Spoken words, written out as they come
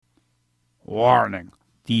Warning.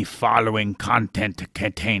 The following content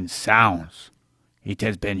contains sounds. It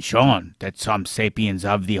has been shown that some sapiens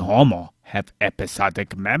of the Homo have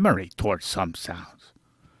episodic memory towards some sounds,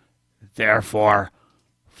 therefore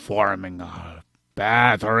forming a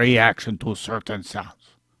bad reaction to certain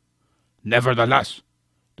sounds. Nevertheless,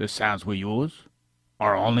 the sounds we use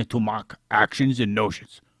are only to mock actions and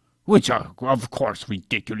notions, which are, of course,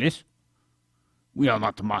 ridiculous. We are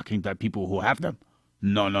not mocking the people who have them.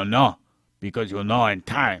 No, because in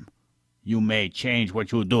time, you may change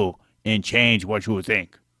what you do and change what you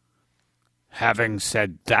think. Having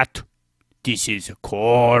said that, this is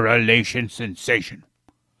Correlation Sensation,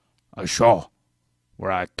 a show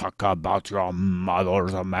where I talk about your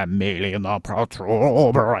mother's mammalian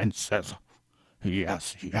protuberances.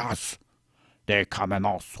 Yes. They come in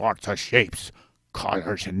all sorts of shapes,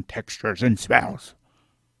 colors, and textures and smells.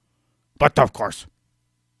 But of course,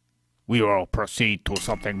 we will proceed to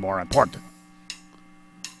something more important.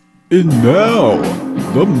 And now,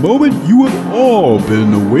 the moment you have all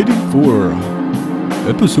been waiting for.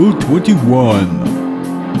 Episode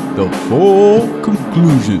 21. The full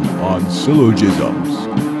conclusion on syllogisms.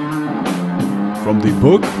 From the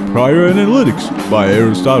book Prior Analytics by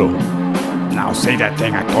Aristotle. Now say that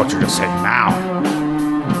thing I told you to say now.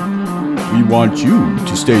 We want you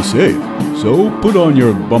to stay safe, so put on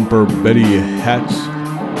your Bumper Betty hats,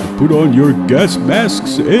 put on your gas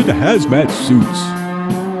masks and hazmat suits.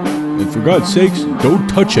 And for God's sakes, don't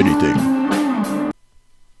touch anything.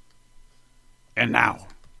 And now,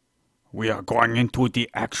 we are going into the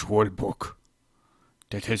actual book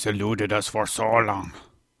that has eluded us for so long.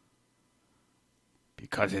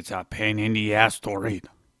 Because it's a pain in the ass to read.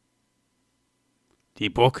 The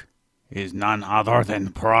book is none other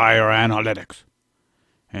than Prior Analytics.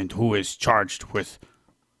 And who is charged with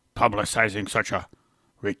publicizing such a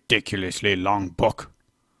ridiculously long book?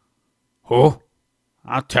 Who?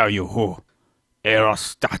 I'll tell you who.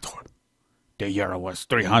 Aristotle. The year was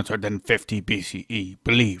 350 BCE,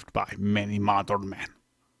 believed by many modern men.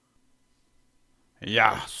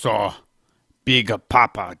 Yeah, so Big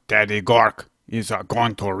Papa Daddy Gork is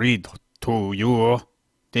going to read to you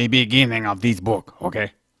the beginning of this book,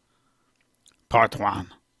 okay? Part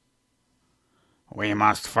 1. We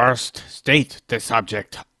must first state the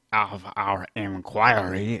subject of our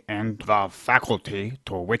inquiry and the faculty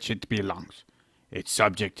to which it belongs. Its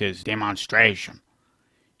subject is demonstration,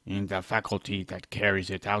 and the faculty that carries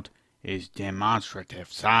it out is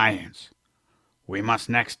demonstrative science. We must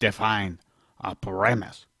next define a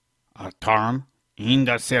premise, a term in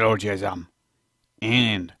the syllogism,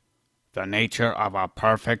 and the nature of a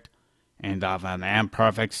perfect and of an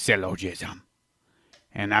imperfect syllogism.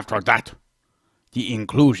 And after that, the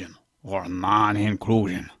inclusion or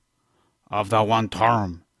non-inclusion of the one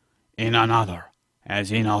term in another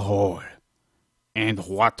as in a whole, and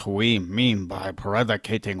what we mean by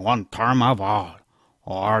predicating one term of all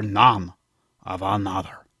or none of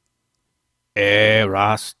another.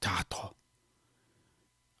 Aristotle.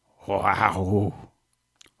 Wow.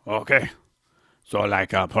 Okay, so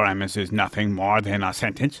like a premise is nothing more than a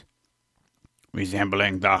sentence,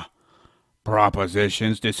 resembling the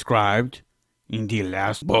propositions described in the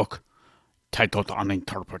last book, titled On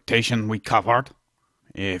Interpretation, we covered.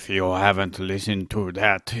 If you haven't listened to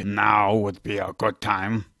that, now would be a good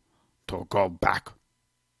time to go back.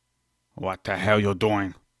 What the hell you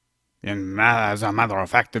doing? And as a matter of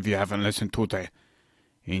fact, if you haven't listened to the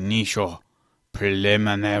initial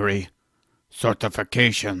preliminary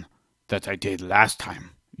certification that I did last time,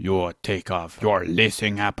 you will take off your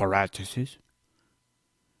listening apparatuses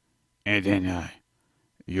and then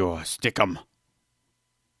you stick them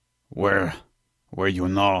where you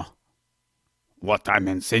know what I'm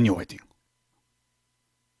insinuating.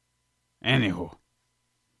 Anywho,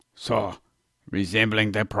 so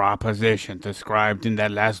resembling the proposition described in that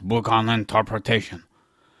last book on interpretation,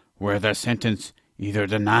 where the sentence either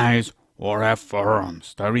denies or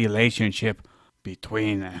affirms the relationship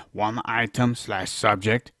between one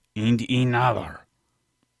item/subject and another.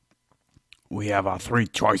 We have 3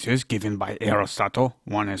 choices given by Aristotle.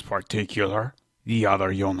 One is particular, the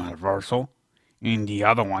other universal, and the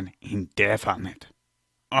other one indefinite.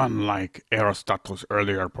 Unlike Aristotle's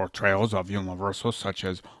earlier portrayals of universals such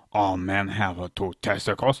as all men have 2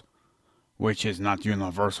 testicles, which is not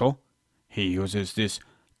universal, he uses this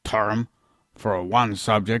term for one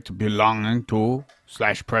subject belonging to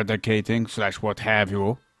 /predicating /what have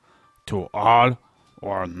you to all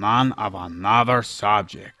or none of another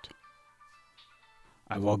subject.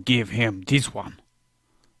 I will give him this one.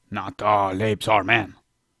 Not all apes are men,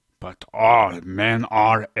 but all men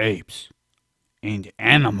are apes, and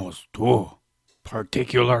animals too.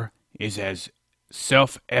 Particular is as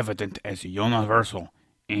self-evident as universal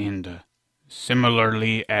and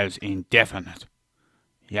similarly as indefinite.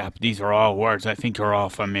 Yep, these are all words I think you're all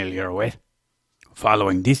familiar with.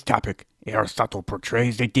 Following this topic, Aristotle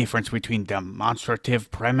portrays the difference between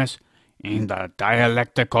demonstrative premise and the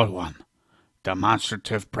dialectical one.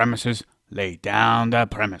 Demonstrative premises lay down the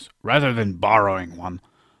premise rather than borrowing one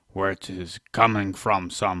where it is coming from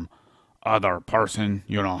some other person,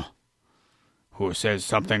 who says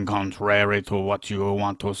something contrary to what you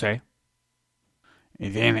want to say.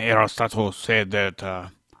 And then Aristotle said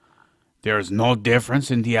that there is no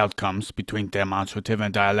difference in the outcomes between demonstrative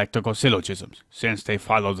and dialectical syllogisms, since they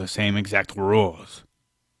follow the same exact rules.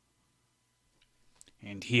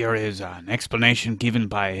 And here is an explanation given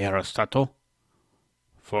by Aristotle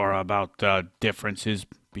for about the differences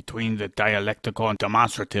between the dialectical and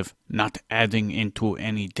demonstrative, not adding into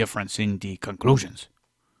any difference in the conclusions.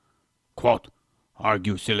 Quote,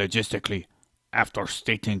 argue syllogistically after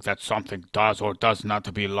stating that something does or does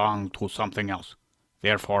not belong to something else.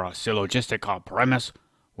 Therefore, a syllogistical premise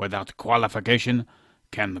without qualification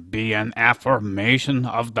can be an affirmation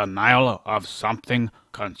of denial of something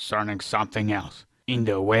concerning something else, in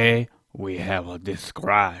the way we have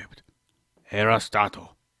described.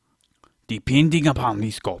 Aristotle. Depending upon the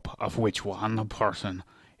scope of which one person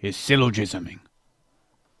is syllogisming,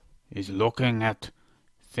 is looking at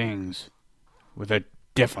things with a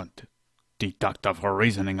different deductive or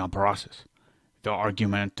reasoning process. The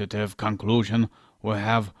argumentative conclusion will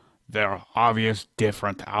have their obvious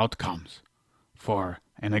different outcomes. For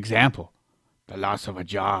an example, the loss of a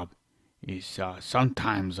job is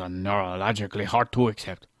sometimes neurologically hard to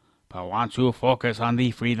accept, but once you focus on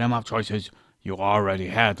the freedom of choices you already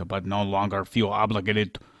had but no longer feel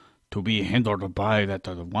obligated to be hindered by that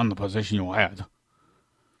one position you had,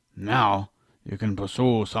 now you can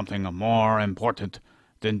pursue something more important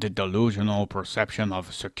than the delusional perception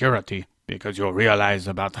of security because you realize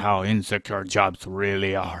about how insecure jobs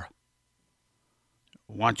really are.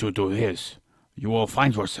 Once you do this, you will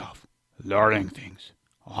find yourself learning things,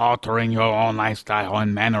 altering your own lifestyle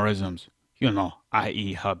and mannerisms,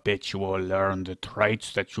 i.e. habitual learned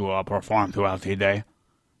traits that you perform throughout the day.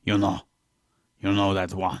 You know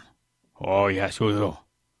that one. Oh yes, you do.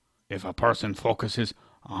 If a person focuses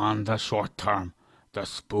on the short term, the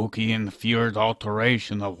spooky and feared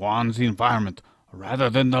alteration of one's environment rather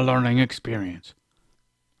than the learning experience,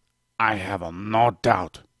 I have no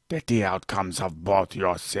doubt that the outcomes of both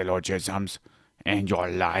your syllogisms and your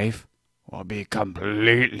life will be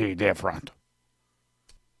completely different.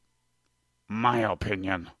 My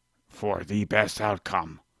opinion, for the best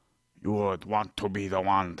outcome, you would want to be the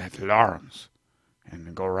one that learns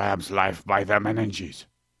and grabs life by the meninges.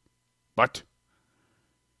 But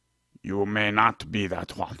you may not be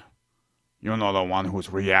that one. The one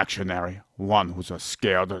who's reactionary, one who's a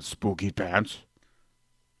scared of spooky pants.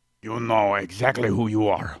 You know exactly who you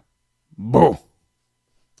are. Boo!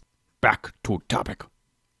 Back to topic.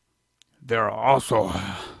 There are also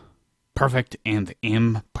perfect and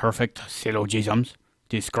imperfect syllogisms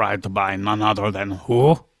described by none other than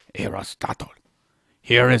who? Aristotle.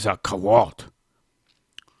 Here is a quote.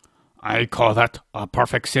 I call that a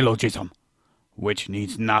perfect syllogism, which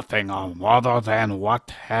needs nothing other than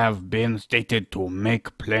what have been stated to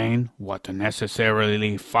make plain what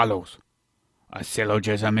necessarily follows. A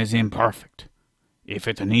syllogism is imperfect if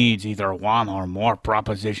it needs either one or more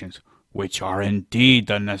propositions, which are indeed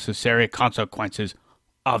the necessary consequences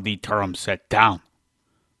of the term set down,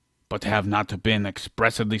 but have not been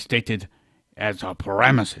expressly stated as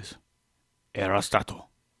premises. Aristotle.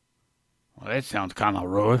 Well, that sounds kind of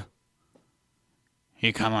rude.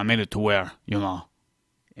 He kind of made it to where,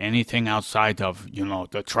 anything outside of,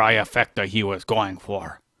 the trifecta he was going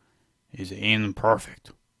for is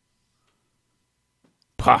imperfect.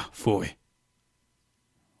 Pah, phooey.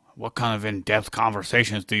 What kind of in-depth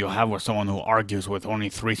conversations do you have with someone who argues with only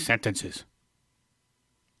 3 sentences?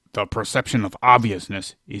 The perception of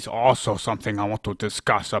obviousness is also something I want to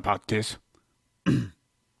discuss about this.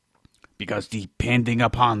 Because depending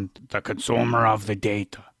upon the consumer of the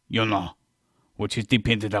data, which is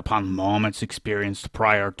dependent upon moments experienced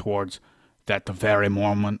prior towards that very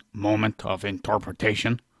moment of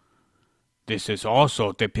interpretation, this is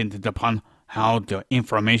also dependent upon how the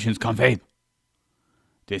information is conveyed.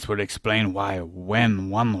 This would explain why when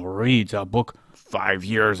one reads a book 5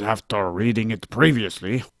 years after reading it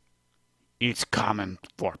previously, it's common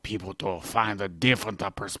for people to find different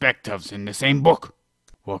perspectives in the same book.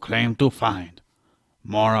 Will claim to find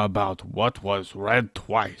more about what was read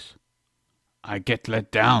twice. I get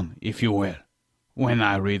let down, if you will, when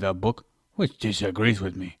I read a book which disagrees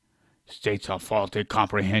with me, states a faulty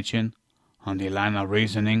comprehension on the line of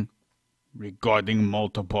reasoning regarding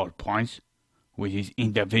multiple points with his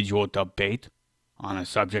individual debate on a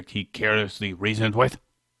subject he carelessly reasoned with.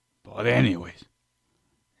 But anyways,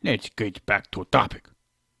 let's get back to topic.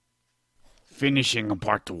 Finishing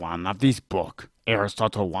part 1 of this book,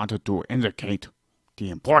 Aristotle wanted to indicate the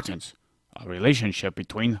importance of relationship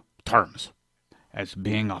between terms as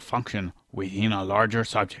being a function within a larger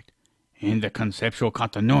subject in the conceptual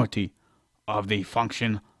continuity of the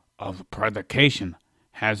function of predication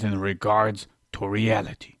has in regards to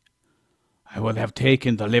reality. I would have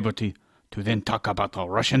taken the liberty to then talk about the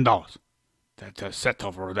Russian dolls. That set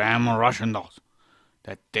of damn Russian dolls.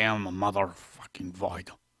 That damn motherfucking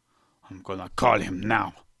void. I'm gonna call him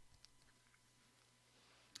now.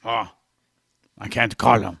 Oh, I can't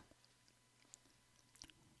call him.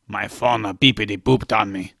 My phone beepity booped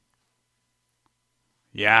on me.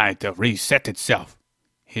 Yeah, it reset itself.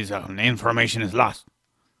 His information is lost.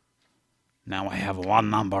 Now I have one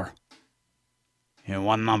number. And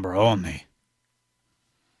one number only.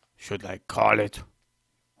 Should I call it?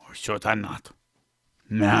 Or should I not?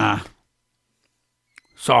 Nah.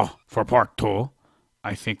 So, for part 2,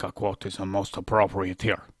 I think a quote is the most appropriate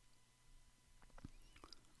here.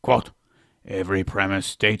 Quote, every premise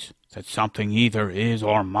states that something either is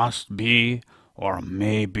or must be or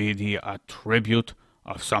may be the attribute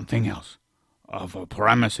of something else. Of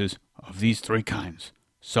premises of these 3 kinds,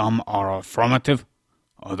 some are affirmative,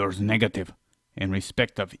 others negative, in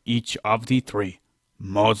respect of each of the 3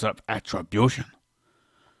 modes of attribution.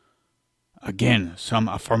 Again, some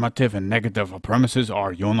affirmative and negative premises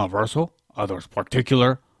are universal, others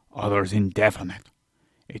particular, others indefinite.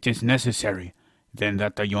 It is necessary, then,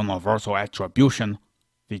 that the universal attribution,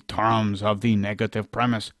 the terms of the negative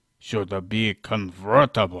premise, should be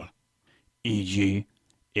convertible. E.g.,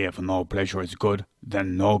 if no pleasure is good,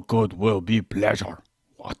 then no good will be pleasure.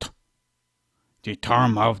 What? The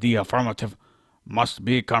term of the affirmative must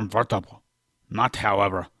be convertible, not,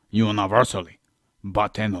 however, universally,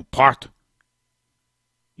 but in part.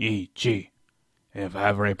 E.g., if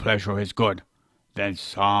every pleasure is good, then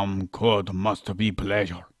some good must be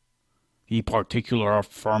pleasure. The particular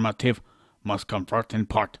affirmative must convert in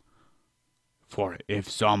part. For if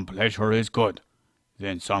some pleasure is good,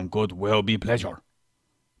 then some good will be pleasure.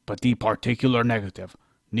 But the particular negative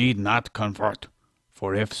need not convert.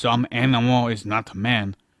 For if some animal is not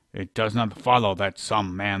man, it does not follow that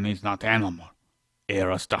some man is not animal.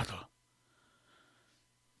 Aristotle.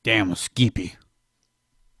 Damn skippy.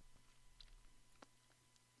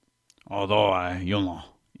 Although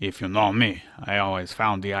if you know me, I always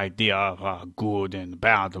found the idea of good and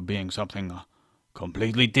bad being something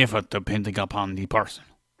completely different depending upon the person.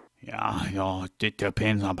 Yeah, it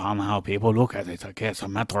depends upon how people look at it. I guess it's a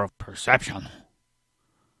matter of perception.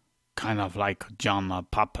 Kind of like John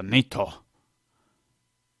Papanito.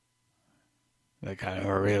 That guy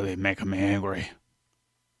really make me angry.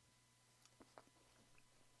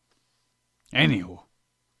 Anywho.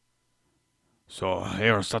 So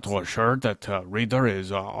Aristotle assured that reader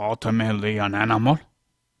is ultimately an animal.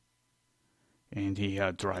 And he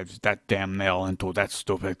drives that damn nail into that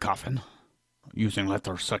stupid coffin, using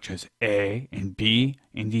letters such as A and B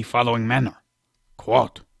in the following manner.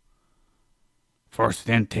 Quote, first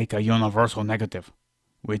then take a universal negative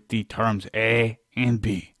with the terms A and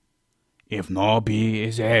B. If no B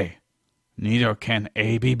is A, neither can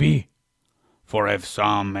A be B. For if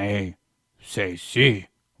some A, say C,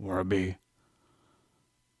 were B,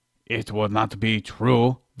 it would not be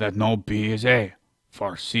true that no B is A,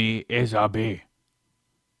 for C is a B.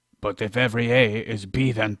 But if every A is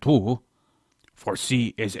B, then 2, for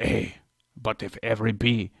C is A. But if every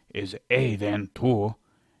B is A, then 2,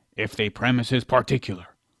 if the premise is particular.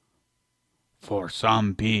 For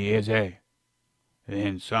some B is A,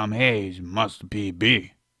 then some A's must be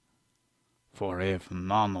B. For if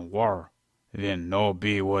none were, then no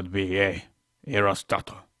B would be A.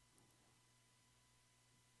 Aristotle.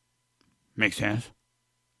 Make sense?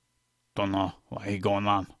 Don't know what he going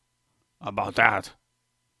on about that.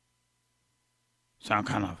 Sound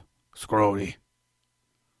kind of screwy.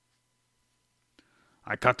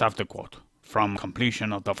 I cut off the quote from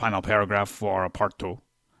completion of the final paragraph for part 2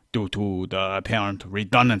 due to the apparent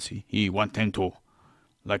redundancy he went into,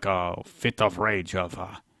 like a fit of rage of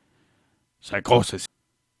psychosis.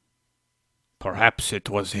 Perhaps it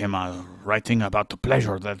was him writing about the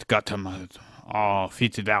pleasure that got him all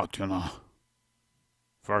fitted out,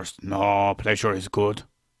 First, no pleasure is good,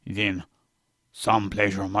 then some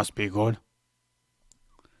pleasure must be good.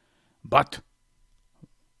 But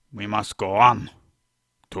we must go on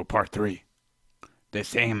to part 3. The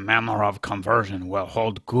same manner of conversion will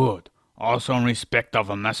hold good Also in respect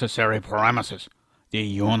of necessary premises, the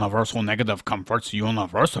universal negative converts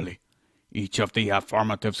universally. Each of the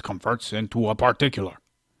affirmatives converts into a particular.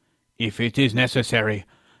 If it is necessary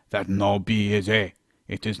that no B is A,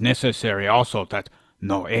 it is necessary also that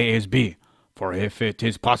no A is B. For if it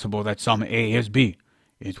is possible that some A is B,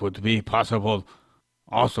 it would be possible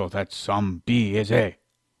also that some B is A.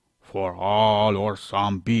 For all or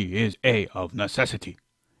some B is A of necessity.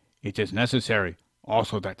 It is necessary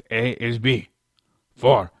also that A is B.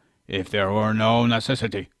 For if there were no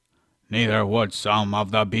necessity, neither would some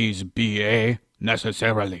of the B's be A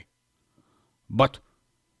necessarily. But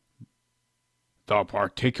the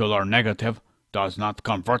particular negative does not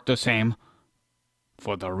convert the same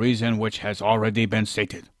for the reason which has already been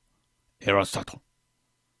stated. Aristotle.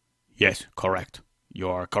 Yes, correct. You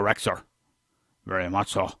are correct, sir. Very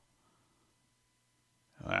much so.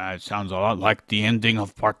 It sounds a lot like the ending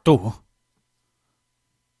of part 2.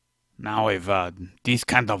 Now, if this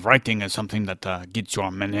kind of writing is something that gets your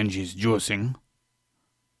meninges juicing,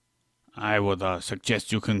 I would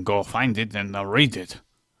suggest you can go find it and read it.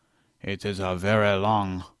 It is a very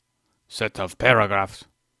long set of paragraphs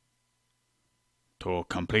to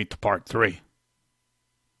complete part 3.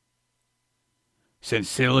 Since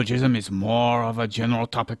syllogism is more of a general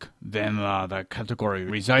topic than the category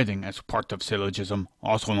residing as part of syllogism,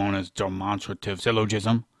 also known as demonstrative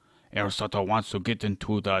syllogism, Aristotle wants to get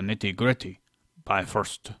into the nitty-gritty by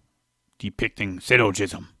first depicting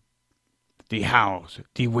syllogism. The hows,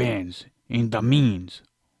 the whens, and the means,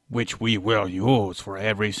 which we will use for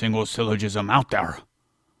every single syllogism out there,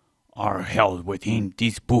 are held within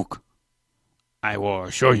this book. I will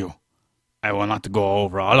assure you, I will not go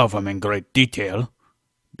over all of them in great detail,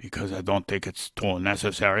 because I don't think it's too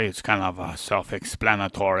necessary. It's kind of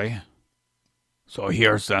self-explanatory. So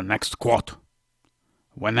here's the next quote.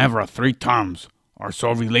 Whenever 3 terms are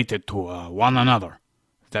so related to one another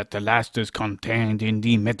that the last is contained in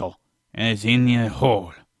the middle and is in the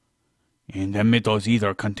whole, and the middle is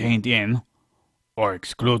either contained in or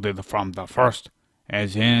excluded from the first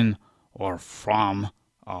as in or from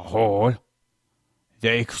a whole,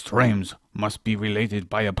 the extremes must be related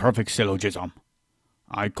by a perfect syllogism.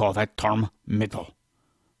 I call that term middle,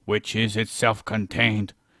 which is itself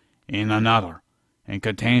contained in another, and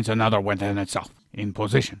contains another within itself, in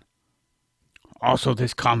position. Also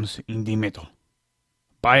this comes in the middle.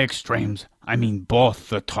 By extremes, I mean both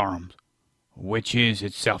the terms, which is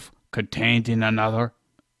itself contained in another,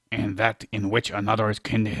 and that in which another is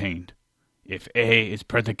contained. If A is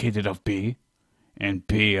predicated of B, and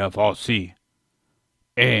B of all C,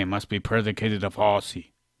 A must be predicated of all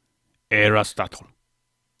C. Aristotle.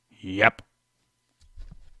 Yep.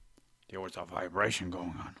 There was a vibration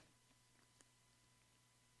going on.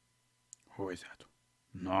 Who is that?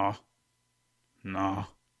 No.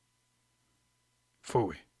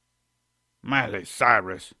 Phooey. Miley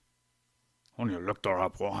Cyrus. Only looked her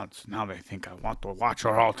up once. Now they think I want to watch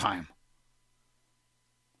her all time.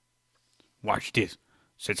 Watch this.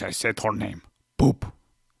 Since I said her name. Boop.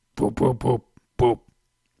 Boop, boop, boop, boop.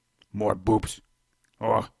 More boops.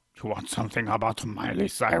 Oh, you want something about Miley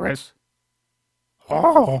Cyrus?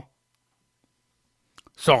 Oh.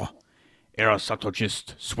 So, Aristotle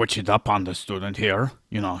just switched it up on the student here.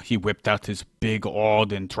 You know, he whipped out his big,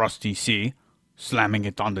 old, and trusty C, slamming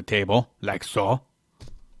it on the table, like so.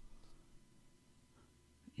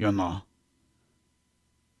 You know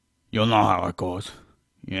how it goes.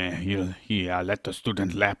 Yeah, he let the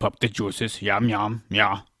student lap up the juices, yum, yum,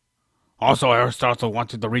 yeah. Also, Aristotle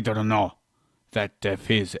wanted the reader to know that if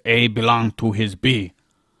his A belonged to his B,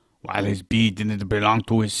 while his B didn't belong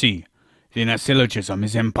to his C, then a syllogism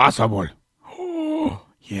is impossible.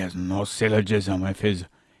 He has no syllogism if his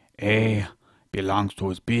A belongs to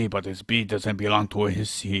his B, but his B doesn't belong to his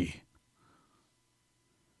C.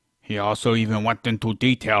 He also even went into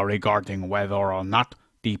detail regarding whether or not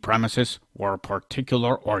the premises were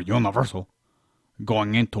particular or universal.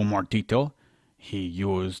 Going into more detail, he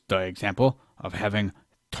used the example of having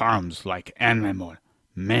terms like animal,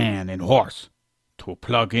 man, and horse to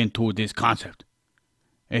plug into this concept.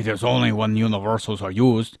 It is only when universals are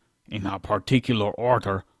used in a particular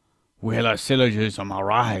order will a syllogism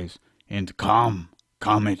arise, and come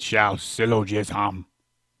it shall syllogism.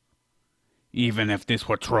 Even if this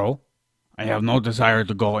were true, I have no desire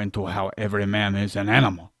to go into how every man is an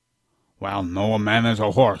animal, while no man is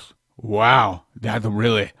a horse. Wow, that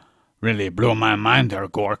really blew my mind there,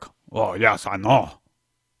 Gork. Oh, yes, I know.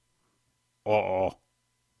 Uh-oh.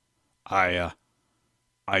 I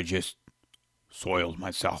just soiled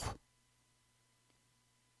myself.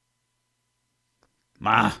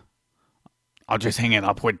 Ma, I'll just hang it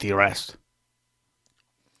up with the rest.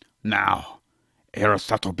 Now,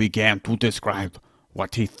 Aristotle began to describe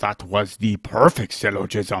what he thought was the perfect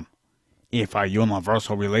syllogism. If a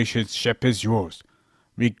universal relationship is used,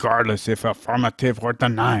 regardless if affirmative or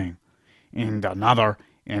denying, and another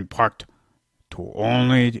in part to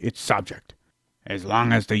only its subject, as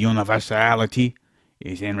long as the universality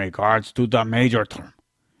is in regards to the major term,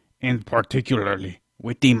 and particularly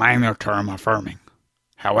with the minor term affirming.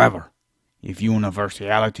 However, if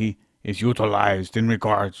universality is utilized in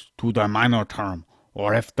regards to the minor term,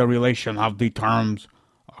 or if the relation of the terms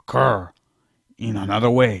occur in another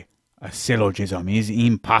way, a syllogism is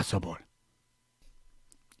impossible.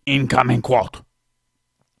 Incoming quote.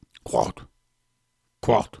 Quote.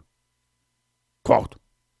 Quote. Quote.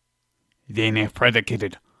 Then if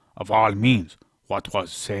predicated of all means what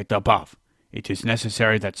was said above, it is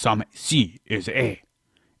necessary that some C is A,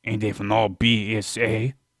 and if no B is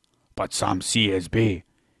A, but some C is B,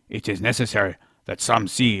 it is necessary that some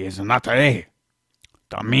C is not A.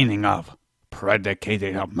 The meaning of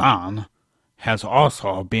predicated of none has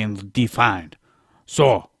also been defined,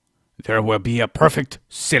 so there will be a perfect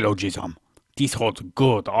syllogism. This holds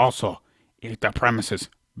good also if the premises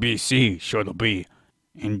BC should be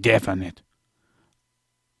indefinite,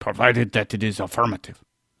 provided that it is affirmative,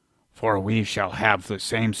 for we shall have the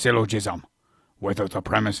same syllogism, whether the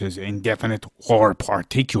premise is indefinite or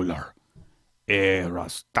particular.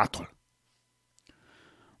 Aristotle.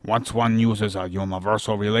 Once one uses a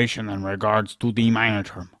universal relation in regards to the minor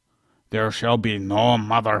term, there shall be no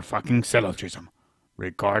motherfucking syllogism,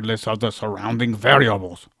 regardless of the surrounding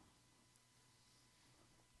variables.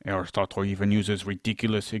 Aristotle even uses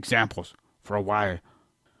ridiculous examples for why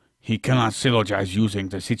he cannot syllogize using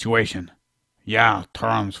the situation. Yeah,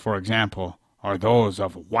 terms, for example, are those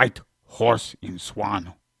of white horse and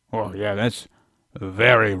swan. Oh yeah, that's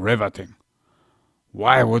very riveting.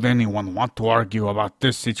 Why would anyone want to argue about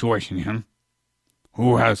this situation,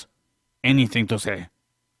 Who has anything to say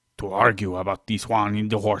to argue about the swan and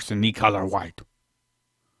the horse and the color white?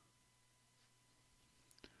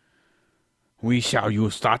 We shall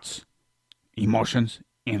use thoughts, emotions,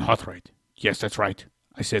 and heart rate. Yes, that's right.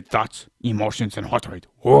 I said thoughts, emotions, and heart rate.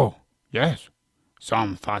 Oh, yes.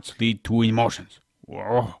 Some thoughts lead to emotions.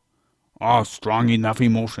 Oh, all strong enough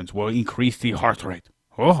emotions will increase the heart rate.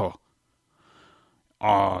 Oh.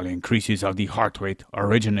 All increases of the heart rate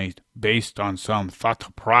originate based on some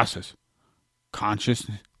thought process, conscious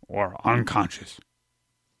or unconscious.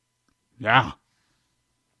 Yeah.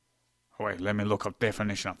 Oh, wait, let me look up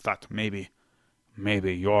definition of thought. Maybe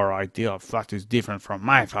your idea of thought is different from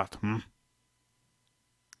my thought,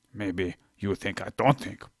 Maybe you think I don't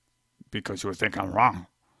think, because you think I'm wrong.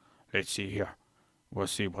 Let's see here. We'll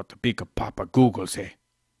see what the big Papa Google say.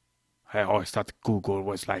 I always thought Google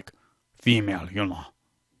was like female,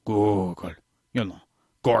 Google,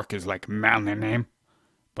 Gork is like manly name,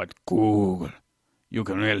 but Google, you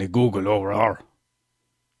can really Google over her,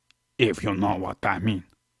 if you know what I mean.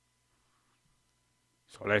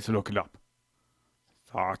 So let's look it up.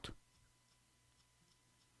 Thought.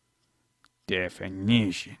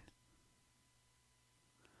 Definition.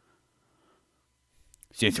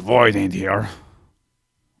 Since Void ain't here,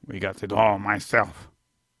 we got it all myself.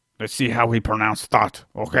 Let's see how we pronounce thought,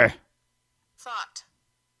 okay? Thought.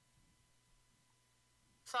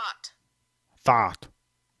 Thought. Thought.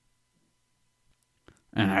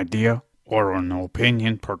 An idea or an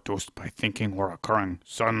opinion produced by thinking or occurring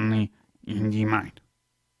suddenly in the mind.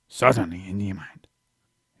 Suddenly in the mind.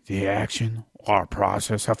 The action or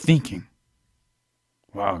process of thinking.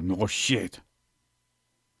 Wow, no shit.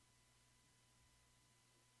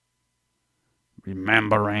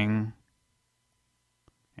 Remembering,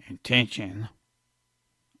 intention,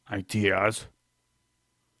 ideas.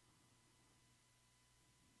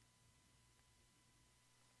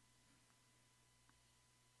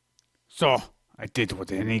 So, I did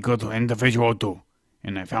what any good individual do,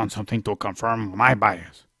 and I found something to confirm my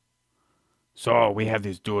bias. So, we have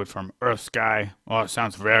this dude from Earth Sky. Oh, it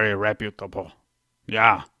sounds very reputable.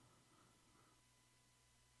 Yeah.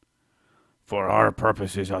 For our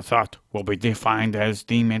purposes, a thought will be defined as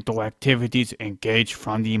the mental activities engaged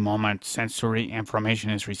from the moment sensory information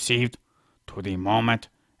is received to the moment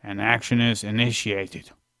an action is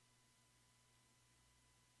initiated.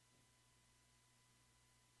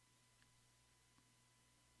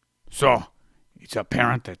 So, it's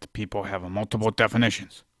apparent that people have multiple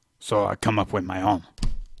definitions, so I come up with my own.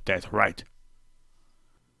 That's right.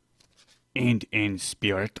 And in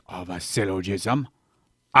spirit of a syllogism,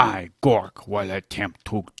 I, Gork, will attempt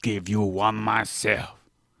to give you one myself.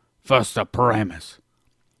 First, a premise.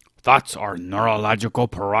 Thoughts are neurological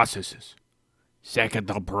processes. Second,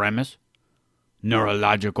 a premise.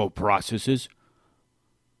 neurological processes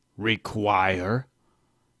require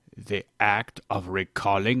the act of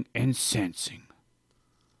recalling and sensing.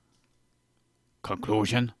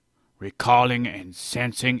 Conclusion: recalling and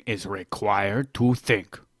sensing is required to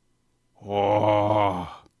think.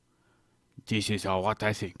 Oh, this is what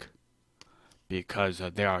I think. Because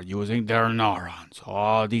they are using their neurons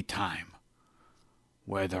all the time.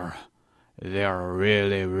 Whether they're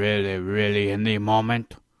really in the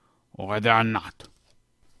moment or they're not.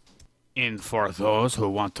 And for those who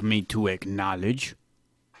want me to acknowledge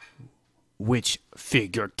which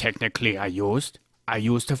figure technically I used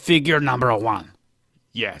figure number 1.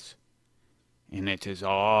 Yes. And it is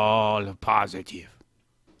all positive.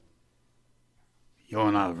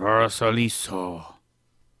 Universally so.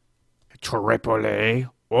 AAA,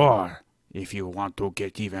 or if you want to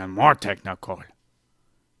get even more technical,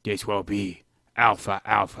 this will be alpha,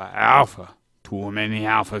 alpha, alpha. Too many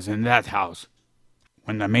alphas in that house.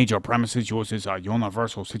 When the major premises uses a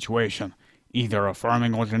universal situation, either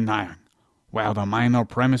affirming or denying, while the minor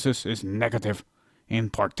premises is negative. In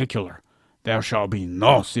particular, there shall be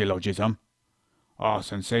no syllogism. All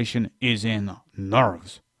sensation is in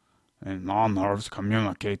nerves, and all nerves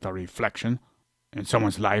communicate a reflection in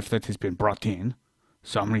someone's life that has been brought in.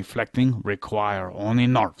 Some reflecting require only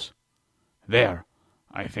nerves. There,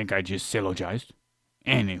 I think I just syllogized.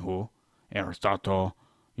 Anywho, Aristotle,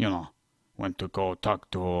 went to go talk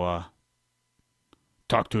to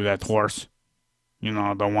that horse.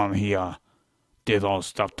 The one he did all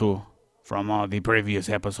stuff to from the previous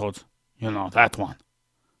episodes. That one.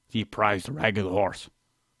 The prized ragged horse.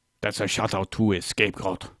 That's a shout out to his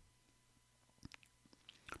scapegoat.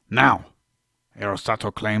 Now,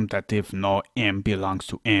 Aristotle claimed that if no M belongs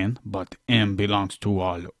to N, but M belongs to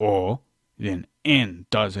all O, then N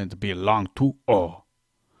doesn't belong to O.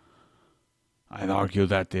 I'd argue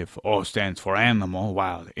that if O stands for animal,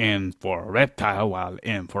 while N for reptile, while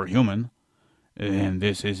M for human, then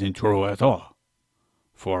this isn't true at all.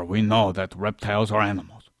 For we know that reptiles are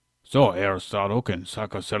animals. So Aristotle can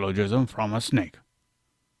suck a syllogism from a snake.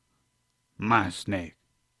 My snake.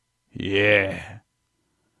 Yeah.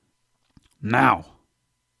 Now,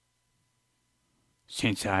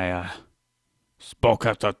 since I spoke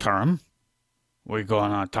out the term, we're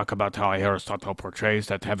gonna talk about how Aristotle portrays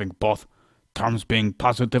that having both terms being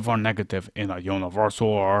positive or negative in a universal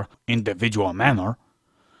or individual manner,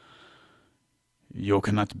 you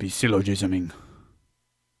cannot be syllogisming.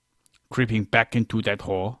 Creeping back into that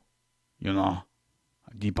hole,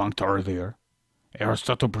 debunked earlier,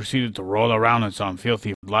 Aristotle proceeded to roll around in some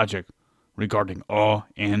filthy logic regarding O,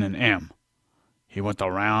 N, and M. He went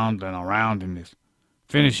around and around in this,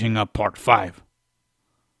 finishing up part 5.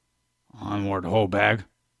 Onward whole bag,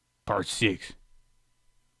 part 6.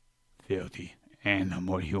 Filthy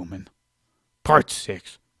animal human. Part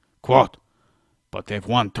 6. Quote, but if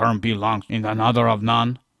one term belongs in another of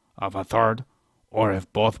none, of a third, or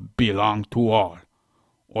if both belong to all,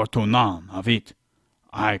 or to none of it,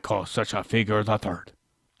 I call such a figure the third.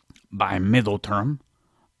 By middle term,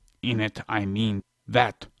 in it I mean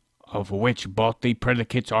that of which both the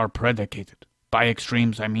predicates are predicated. By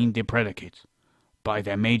extremes I mean the predicates. By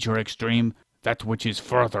the major extreme, that which is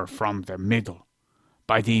further from the middle.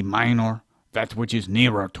 By the minor, that which is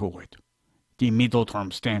nearer to it. The middle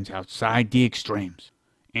term stands outside the extremes,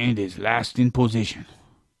 and is last in position.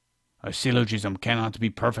 A syllogism cannot be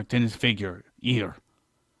perfect in its figure, either,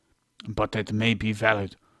 but it may be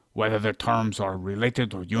valid whether the terms are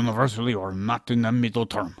related or universally or not in the middle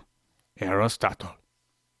term. Aristotle.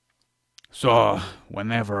 So,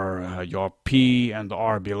 whenever your P and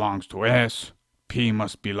R belongs to S, P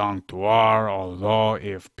must belong to R, although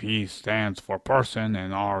if P stands for person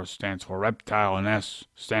and R stands for reptile and S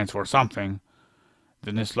stands for something,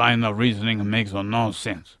 then this line of reasoning makes no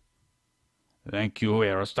sense. Thank you,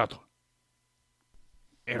 Aristotle.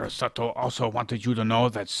 Aristotle also wanted you to know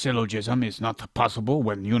that syllogism is not possible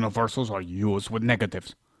when universals are used with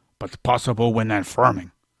negatives, but possible when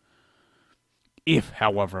affirming. If,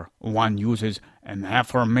 however, one uses an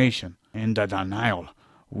affirmation in the denial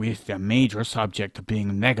with the major subject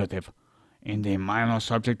being negative and the minor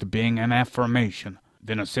subject being an affirmation,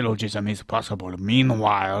 then a syllogism is possible.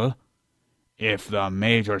 Meanwhile, if the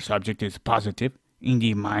major subject is positive and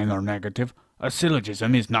the minor negative, a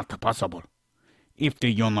syllogism is not possible. If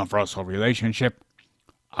the universal relationship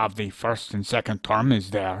of the first and second term is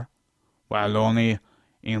there, while only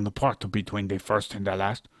in the part between the first and the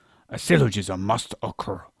last, a syllogism must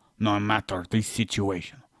occur, no matter the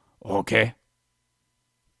situation. Okay?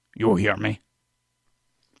 You hear me?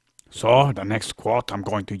 So, the next quote I'm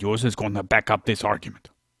going to use is going to back up this argument.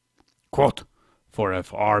 Quote, For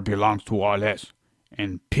if R belongs to all S,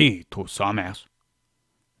 and P to some S,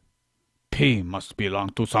 P must belong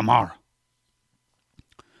to some R.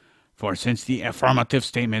 For since the affirmative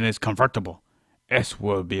statement is convertible, S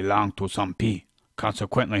will belong to some P.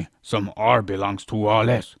 Consequently, some R belongs to all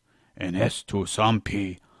S, and S to some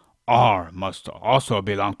P. R must also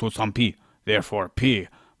belong to some P. Therefore, P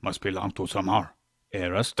must belong to some R.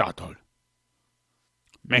 Aristotle.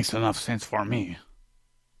 Makes enough sense for me.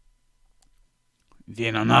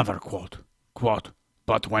 Then another quote. Quote,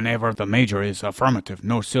 but whenever the major is affirmative,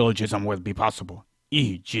 no syllogism will be possible.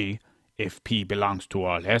 E.g., if P belongs to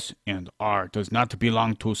all S and R does not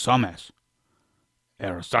belong to some S.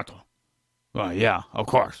 Aristotle. Well, yeah, of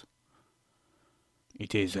course.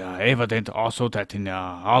 It is evident also that in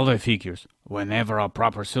all the figures, whenever a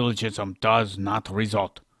proper syllogism does not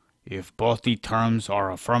result, if both the terms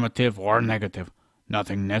are affirmative or negative,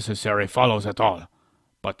 nothing necessary follows at all.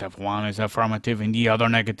 But if one is affirmative and the other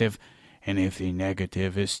negative, and if the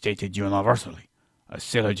negative is stated universally, a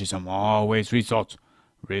syllogism always results,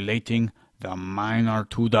 relating the minor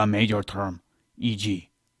to the major term, e.g.,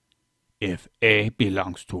 if A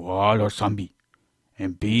belongs to all or some B,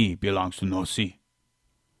 and B belongs to no C.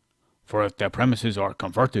 For if the premises are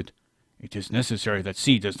converted, it is necessary that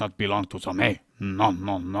C does not belong to some A.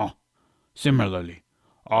 No. Similarly,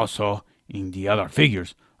 also in the other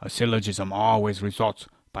figures, a syllogism always results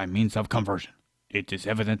by means of conversion. It is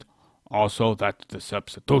evident also that the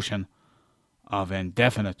substitution of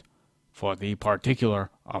indefinite for the particular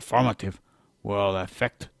affirmative will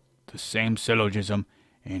affect the same syllogism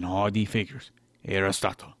in all the figures.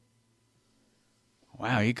 Aristotle.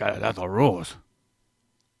 Wow, he got a lot of rules.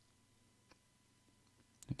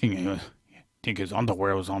 I think his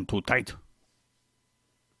underwear was on too tight.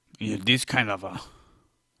 Yeah, this kind of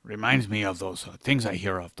reminds me of those things I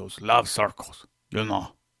hear of, those love circles. You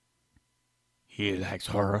know, he likes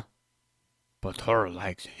her, but her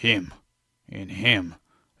likes him, and him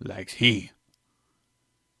likes he.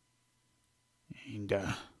 And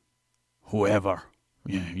whoever,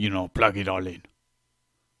 plug it all in.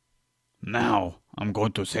 Now, I'm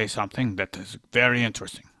going to say something that is very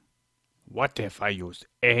interesting. What if I used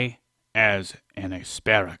A as an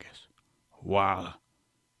asparagus, while,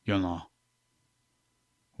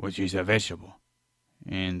 which is a vegetable,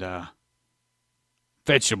 and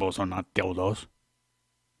vegetables are not dildos,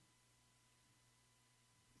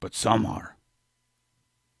 but some are.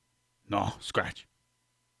 No, scratch.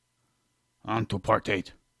 On to part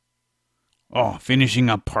 8. Oh, finishing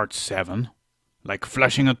up part 7, like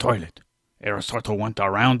flushing a toilet, Aristotle went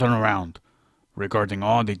around and around, regarding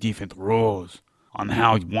all the different rules on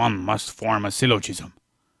how one must form a syllogism,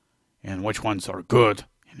 and which ones are good,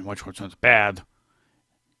 and which ones are bad.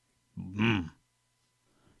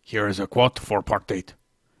 Here is a quote for part 8.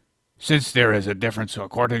 Since there is a difference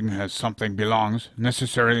according as something belongs,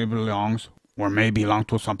 necessarily belongs, or may belong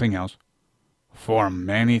to something else, for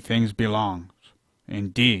many things belongs,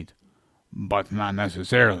 indeed, but not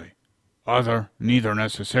necessarily. Other, neither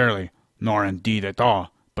necessarily, nor indeed at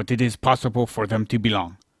all, but it is possible for them to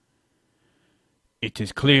belong. It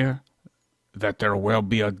is clear that there will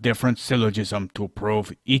be a different syllogism to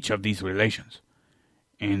prove each of these relations,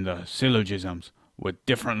 and the syllogisms with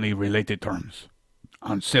differently related terms.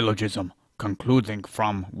 On syllogism concluding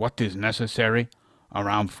from what is necessary,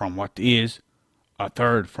 around from what is, a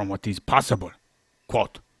third from what is possible.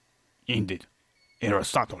 Quote, ended.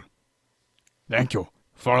 Aristotle. Thank you.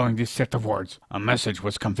 Following this set of words, a message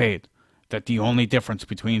was conveyed that the only difference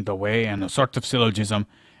between the way an assertive syllogism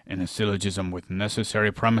and a syllogism with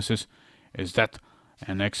necessary premises is that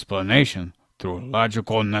an explanation through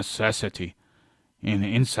logical necessity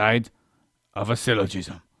inside of a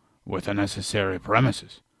syllogism with a necessary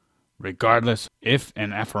premises, regardless if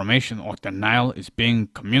an affirmation or denial is being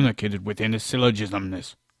communicated within the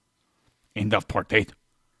syllogismness. End of part 8.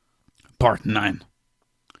 Part 9.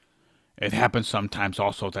 It happens sometimes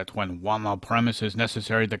also that when one premise is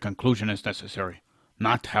necessary, the conclusion is necessary.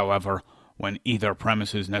 Not, however, when either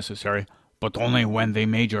premise is necessary, but only when the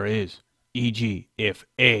major is. E.g., if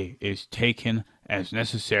A is taken as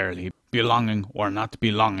necessarily belonging or not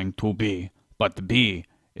belonging to B, but B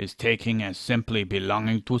is taken as simply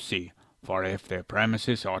belonging to C. For if the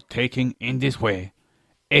premises are taken in this way,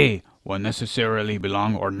 A will necessarily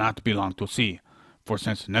belong or not belong to C. For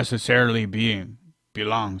since necessarily being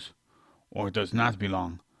belongs or does not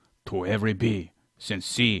belong to every B, since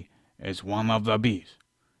C is one of the B's,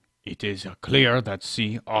 it is clear that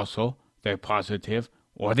C also, the positive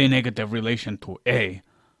or the negative relation to A,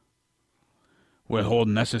 will hold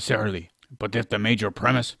necessarily. But if the major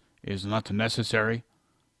premise is not necessary,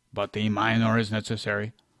 but the minor is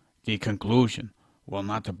necessary, the conclusion will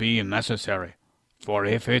not be necessary, for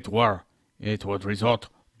if it were, it would result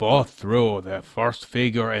both through the first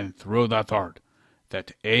figure and through the third,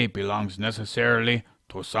 that A belongs necessarily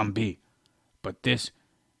to some B. But this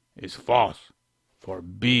is false, for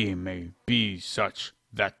B may be such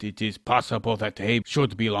that it is possible that A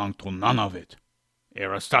should belong to none of it.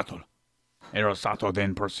 Aristotle. Aristotle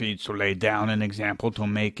then proceeds to lay down an example to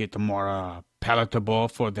make it more palatable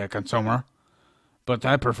for the consumer, but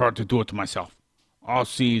I prefer to do it myself. All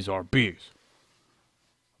C's are B's,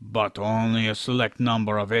 but only a select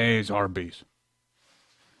number of A's are B's.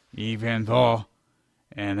 Even though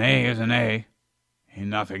an A is an A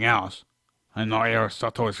and nothing else, I know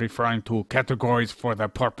Aristotle is referring to categories for the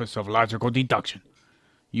purpose of logical deduction,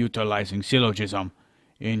 utilizing syllogism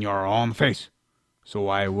in your own face. So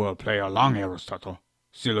I will play along, Aristotle.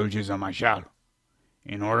 Syllogism I shall.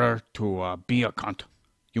 In order to be a cunt,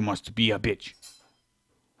 you must be a bitch.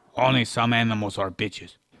 Only some animals are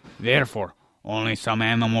bitches. Therefore, only some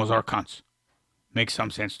animals are cunts. Makes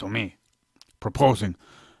some sense to me. Proposing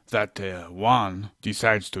that one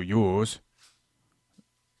decides to use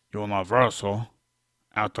universal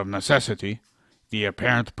out of necessity, the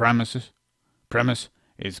apparent premise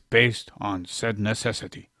is based on said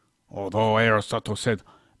necessity. Although Aristotle said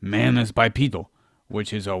man is bipedal,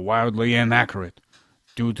 which is wildly inaccurate,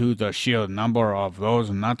 due to the sheer number of those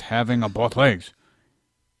not having both legs,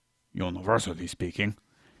 universally speaking.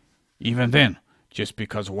 Even then, just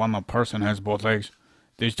because one person has both legs,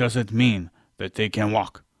 this doesn't mean that they can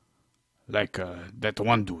walk. Like that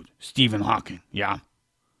one dude, Stephen Hawking, yeah?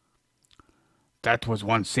 That was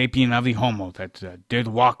one sapien of the Homo that did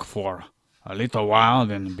walk for a little while,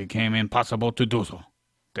 then became impossible to do so.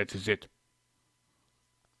 That is it.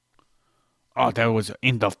 Oh, that was the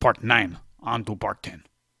end of part 9. On to part 10.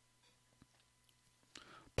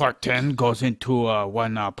 Part 10 goes into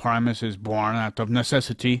when a premise is born out of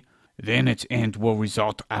necessity, then its end will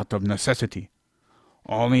result out of necessity.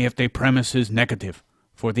 Only if the premise is negative,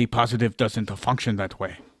 for the positive doesn't function that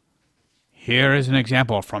way. Here is an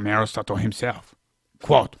example from Aristotle himself.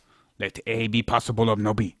 Quote, let A be possible of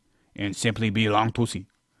no B, and simply belong to C.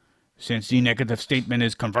 Since the negative statement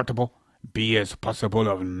is convertible, B is possible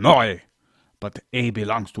of no A, but A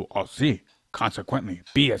belongs to all C. Consequently,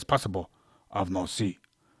 B is possible of no C.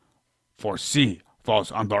 For C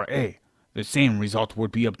falls under A. The same result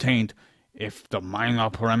would be obtained if the minor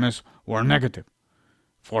premise were negative.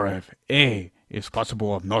 For if A is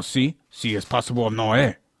possible of no C, C is possible of no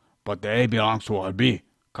A, but the A belongs to all B.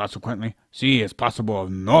 Consequently, C is possible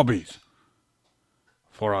of no B's.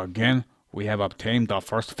 For again, we have obtained the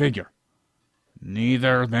first figure.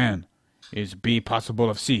 Neither, then, is B possible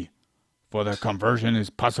of C, for the conversion is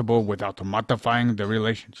possible without modifying the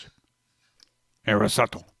relationship.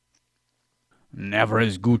 Aristotle. Never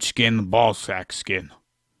is gooch skin ballsack skin,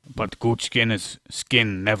 but gooch skin is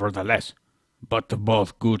skin nevertheless. But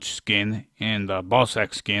both gooch skin and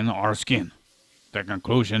ballsack skin are skin. The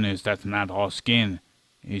conclusion is that not all skin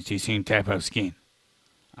is the same type of skin.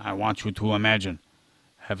 I want you to imagine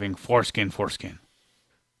having foreskin.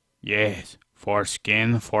 Yes,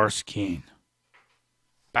 foreskin.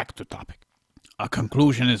 Back to topic. A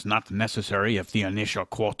conclusion is not necessary if the initial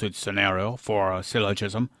quoted scenario for a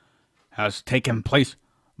syllogism has taken place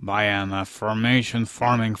by an affirmation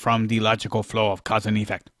forming from the logical flow of cause and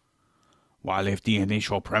effect, while if the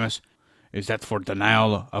initial premise is that for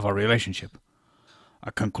denial of a relationship,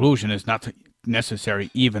 a conclusion is not necessary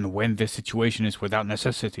even when this situation is without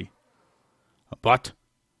necessity, but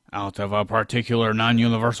out of a particular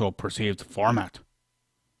non-universal perceived format.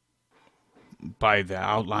 By the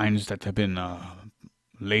outlines that have been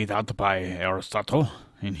laid out by Aristotle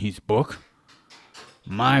in his book,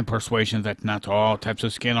 my persuasion that not all types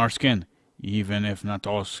of skin are skin, even if not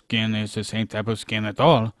all skin is the same type of skin at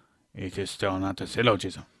all, it is still not a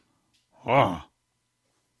syllogism. Oh.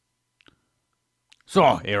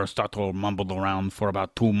 So Aristotle mumbled around for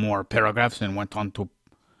about 2 more paragraphs and went on to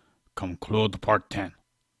conclude part 10.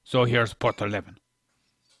 So here's part 11.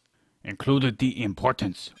 Included the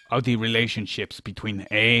importance of the relationships between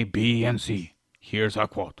A, B, and C. Here's a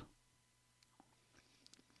quote.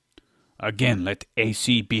 Again, let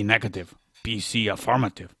AC be negative, BC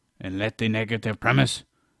affirmative, and let the negative premise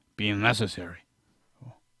be necessary.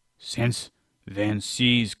 Since then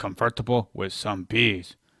C is convertible with some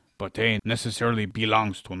B's, but A necessarily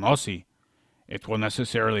belongs to no C, it will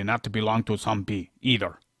necessarily not belong to some B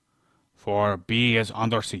either, for B is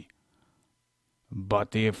under C.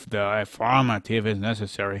 But if the affirmative is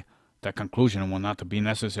necessary, the conclusion will not be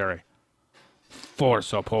necessary. For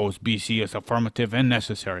suppose BC is affirmative and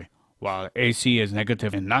necessary, while AC is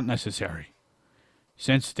negative and not necessary.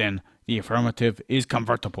 Since then, the affirmative is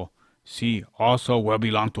convertible. C also will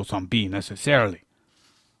belong to some B necessarily.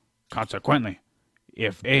 Consequently,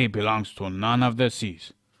 if A belongs to none of the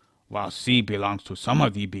C's, while C belongs to some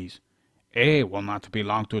of the B's, A will not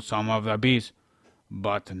belong to some of the B's,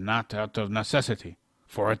 but not out of necessity,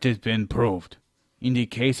 for it has been proved, in the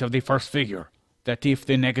case of the first figure, that if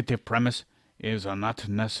the negative premise is not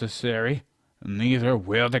necessary, neither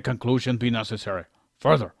will the conclusion be necessary.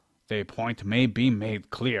 Further, the point may be made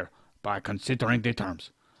clear by considering the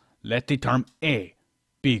terms. Let the term A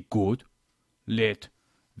be good. Let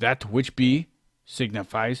that which B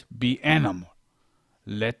signifies be animal.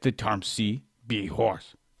 Let the term C be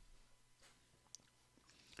horse.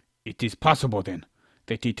 It is possible, then,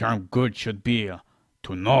 that the term good should be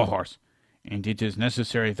to no horse, and it is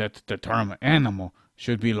necessary that the term animal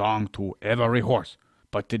should belong to every horse,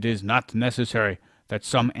 but it is not necessary that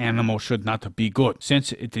some animal should not be good,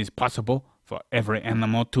 since it is possible for every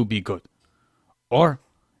animal to be good. Or,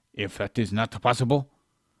 if that is not possible,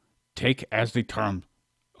 take as the term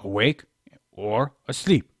awake or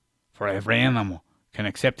asleep, for every animal can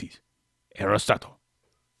accept these. Aristotle.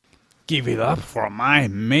 Give it up for my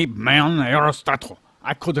mate man Aristotle.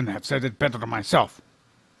 I couldn't have said it better myself.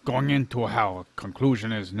 Going into how a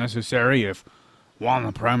conclusion is necessary if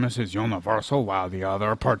one premise is universal while the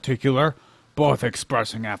other particular, both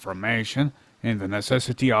expressing affirmation, and the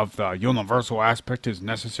necessity of the universal aspect is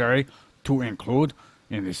necessary to include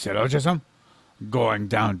in the syllogism. Going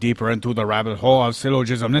down deeper into the rabbit hole of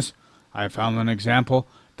syllogismness, I found an example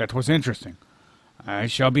that was interesting. I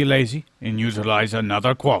shall be lazy and utilize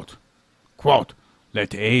another quote. Quote,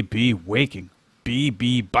 let A be waking, B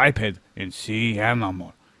be biped, and C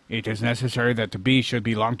animal. It is necessary that B should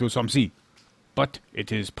belong to some C. But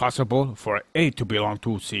it is possible for A to belong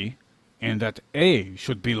to C, and that A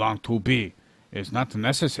should belong to B is not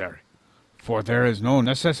necessary, for there is no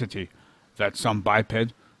necessity that some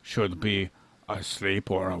biped should be asleep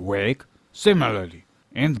or awake. Similarly,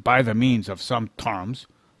 and by the means of some terms,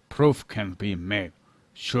 proof can be made,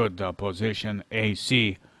 should the position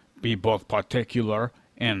AC be both particular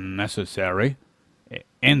and necessary.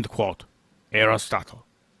 End quote. Aristotle.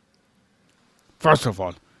 First of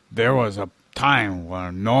all, there was a time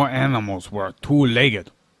where no animals were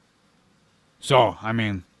two-legged. So,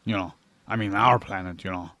 our planet,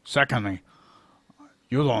 Secondly,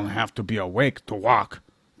 you don't have to be awake to walk,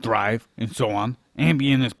 drive, and so on.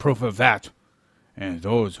 Ambient is proof of that. And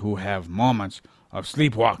those who have moments of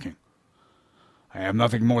sleepwalking. I have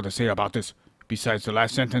nothing more to say about this, besides the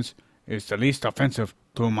last sentence is the least offensive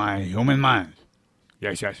to my human mind.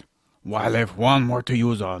 Yes. While if one were to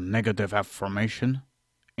use a negative affirmation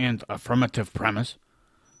and affirmative premise,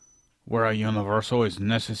 where a universal is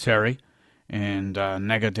necessary and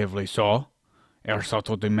negatively so,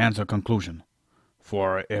 Aristotle demands a conclusion.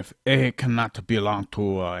 For if A cannot belong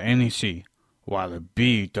to any C, while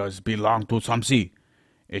B does belong to some C,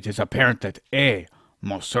 it is apparent that A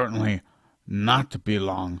most certainly not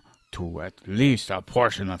belong to at least a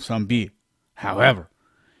portion of some B. However,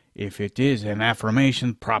 if it is an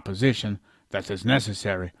affirmation proposition that is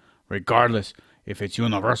necessary, regardless if it's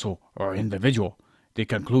universal or individual, the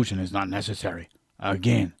conclusion is not necessary.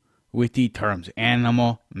 Again, with the terms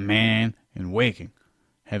animal, man, and waking,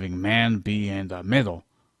 having man be in the middle,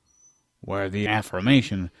 where the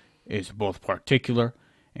affirmation is both particular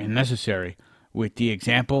and necessary, with the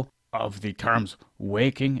example of the terms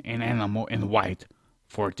waking and animal in white,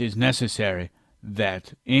 for it is necessary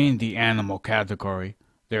that in the animal category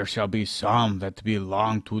there shall be some that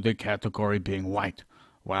belong to the category being white,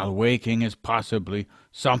 while waking is possibly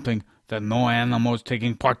something that no animal is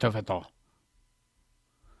taking part of at all.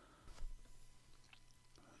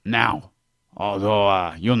 Now,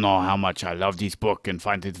 although you know how much I love this book and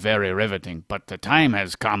find it very riveting, but the time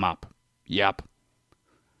has come up. Yep.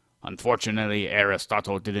 Unfortunately,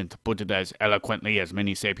 Aristotle didn't put it as eloquently as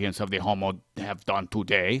many sapiens of the Homo have done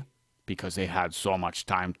today, because they had so much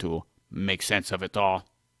time to make sense of it all.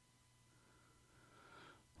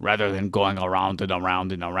 Rather than going around and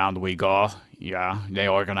around and around we go, they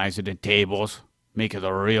organize it in tables, make it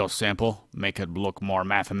real simple, make it look more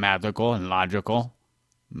mathematical and logical.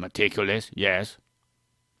 Meticulous, yes.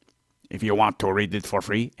 If you want to read it for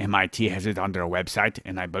free, MIT has it on their website,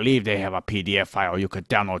 and I believe they have a PDF file you could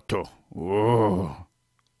download too. Ooh.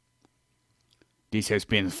 This has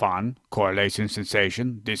been fun. Correlation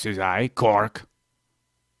Sensation. This is I, Cork.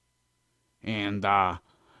 And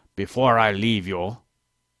before I leave you,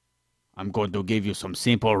 I'm going to give you some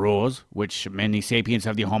simple rules, which many sapiens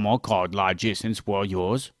of the Homo called logicians will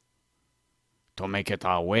use, to make it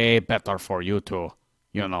way better for you to,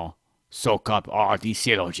 soak up all the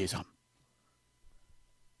syllogism.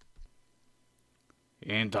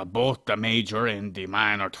 And both the major and the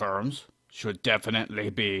minor terms should definitely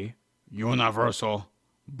be universal,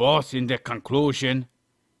 both in the conclusion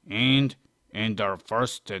and in their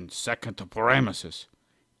first and second premises,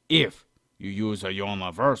 if you use the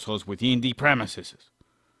universals within the premises.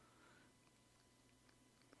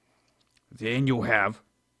 Then you have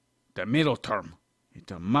the middle term. It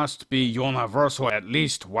must be universal at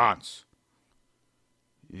least once.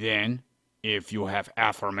 Then, if you have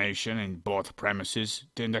affirmation in both premises,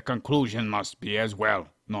 then the conclusion must be as well,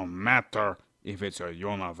 no matter if it's a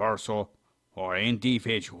universal or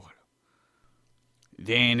individual.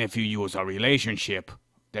 Then if you use a relationship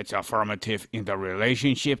that's affirmative in the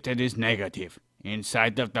relationship that is negative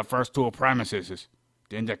inside of the first two premises,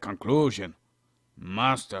 then the conclusion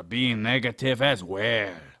must be negative as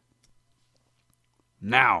well.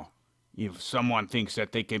 Now, if someone thinks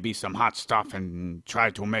that they can be some hot stuff and try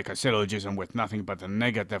to make a syllogism with nothing but the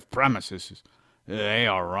negative premises, they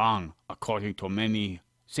are wrong, according to many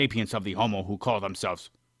sapiens of the Homo who call themselves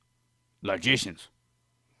logicians.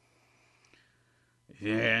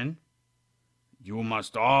 Then, you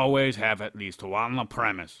must always have at least one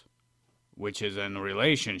premise, which is in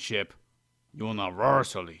relationship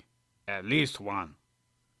universally, at least one.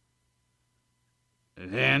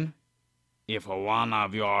 Then, if one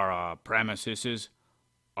of your premises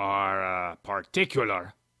are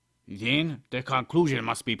particular, then the conclusion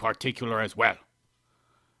must be particular as well.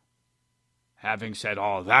 Having said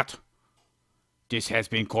all that, this has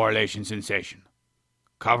been Correlation Sensation,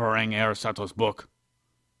 covering Aristotle's book,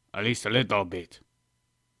 at least a little bit.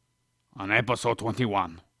 On episode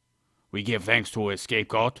 21, we give thanks to his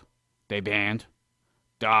scapegoat, the band,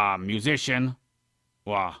 the musician,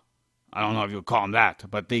 well, I don't know if you call him that,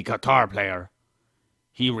 but the guitar player.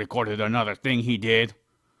 He recorded another thing he did.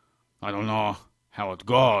 I don't know how it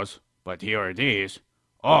goes, but here it is.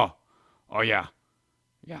 Oh yeah.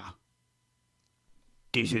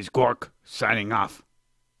 This is Gork signing off.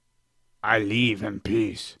 I leave in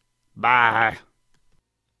peace. Bye.